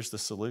 wait, here's the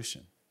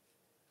solution.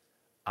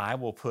 I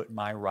will put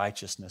my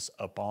righteousness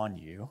upon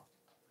you.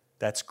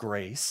 That's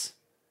grace.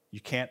 You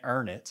can't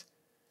earn it.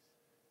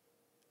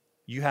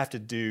 All you have to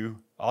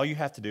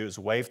do is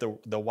wave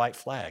the white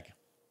flag.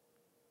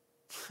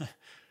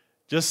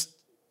 Just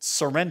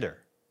surrender.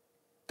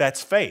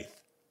 That's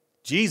faith.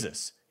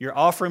 Jesus, you're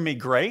offering me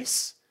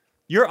grace.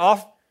 You're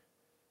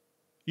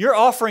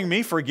offering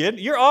me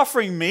forgiveness. You're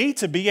offering me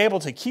to be able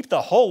to keep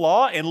the whole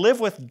law and live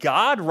with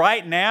God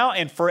right now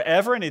and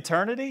forever in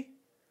eternity?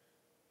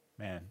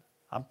 Man,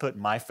 I'm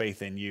putting my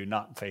faith in you,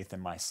 not faith in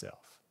myself.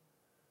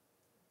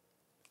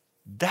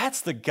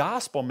 That's the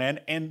gospel,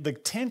 man. And the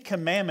Ten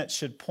Commandments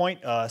should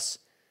point us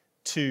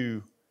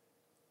to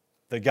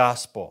the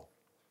gospel.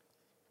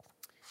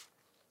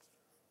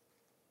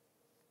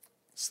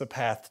 It's the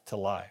path to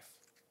life.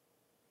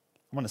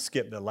 I'm going to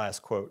skip the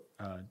last quote,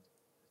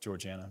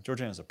 Georgiana.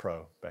 Georgiana's a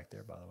pro back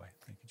there, by the way.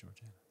 Thank you,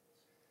 Georgiana.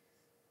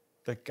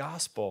 The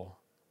gospel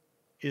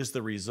is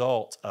the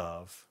result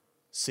of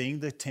seeing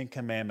the Ten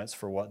Commandments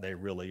for what they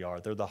really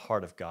are. They're the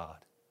heart of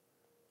God.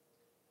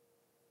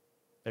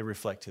 They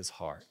reflect His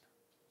heart.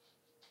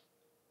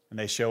 And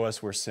they show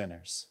us we're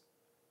sinners.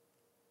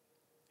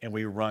 And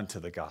we run to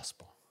the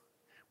gospel.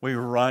 We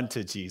run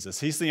to Jesus.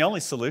 He's the only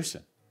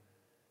solution.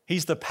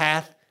 He's the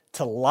path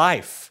to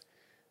life.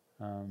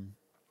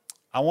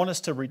 I want us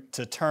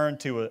to turn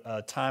to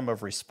a time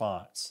of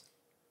response.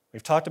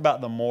 We've talked about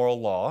the moral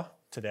law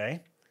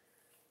today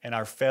and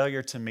our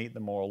failure to meet the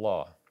moral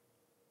law.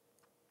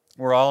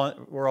 We're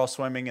all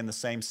swimming in the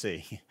same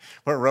sea.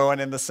 We're rowing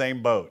in the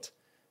same boat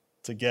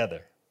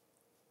together.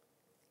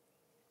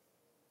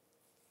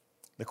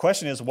 The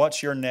question is,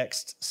 what's your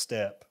next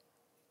step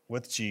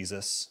with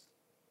Jesus?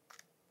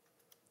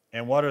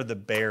 And what are the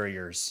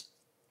barriers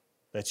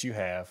that you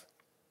have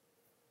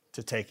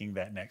to taking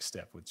that next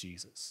step with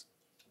Jesus?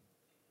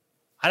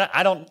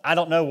 I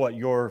don't know what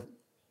your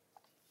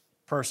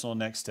personal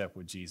next step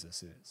with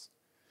Jesus is.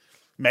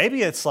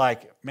 Maybe it's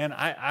like, man,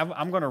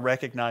 I'm going to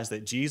recognize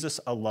that Jesus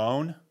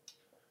alone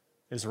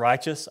is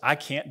righteous. I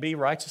can't be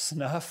righteous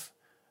enough.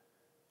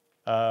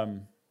 I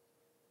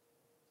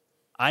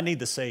need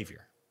the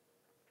Savior.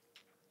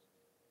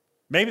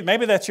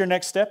 Maybe that's your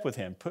next step with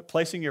Him,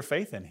 placing your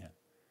faith in Him.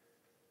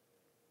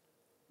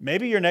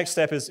 Maybe your next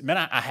step is, man,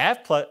 I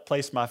have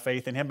placed my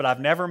faith in Him, but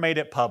I've never made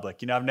it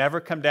public. I've never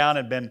come down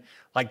and been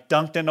like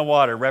dunked in the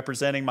water,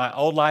 representing my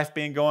old life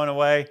being going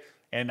away,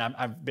 and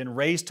I've been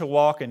raised to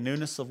walk in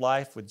newness of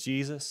life with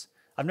Jesus.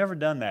 I've never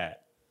done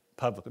that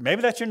publicly.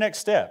 Maybe that's your next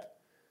step,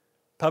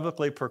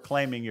 publicly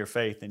proclaiming your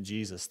faith in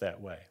Jesus that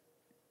way.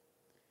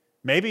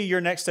 Maybe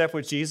your next step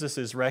with Jesus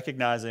is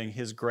recognizing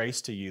His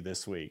grace to you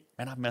this week.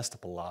 Man, I've messed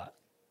up a lot.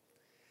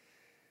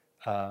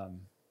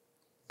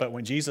 But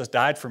when Jesus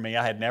died for me,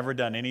 I had never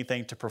done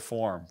anything to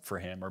perform for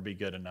him or be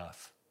good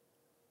enough.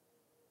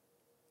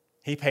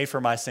 He paid for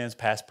my sins,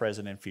 past,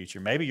 present, and future.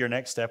 Maybe your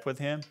next step with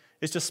him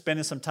is just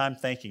spending some time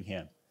thanking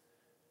him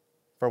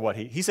for what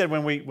he said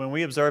when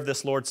we observe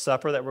this Lord's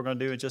Supper that we're going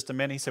to do in just a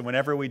minute, he said,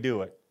 whenever we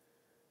do it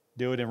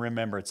in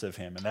remembrance of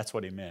him. And that's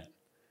what he meant.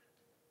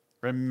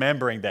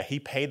 Remembering that he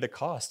paid the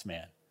cost,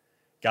 man.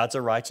 God's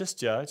a righteous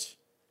judge.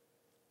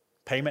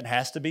 Payment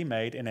has to be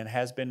made, and it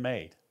has been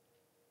made.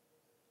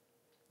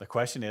 The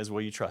question is,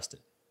 will you trust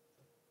it?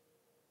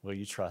 Will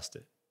you trust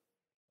it?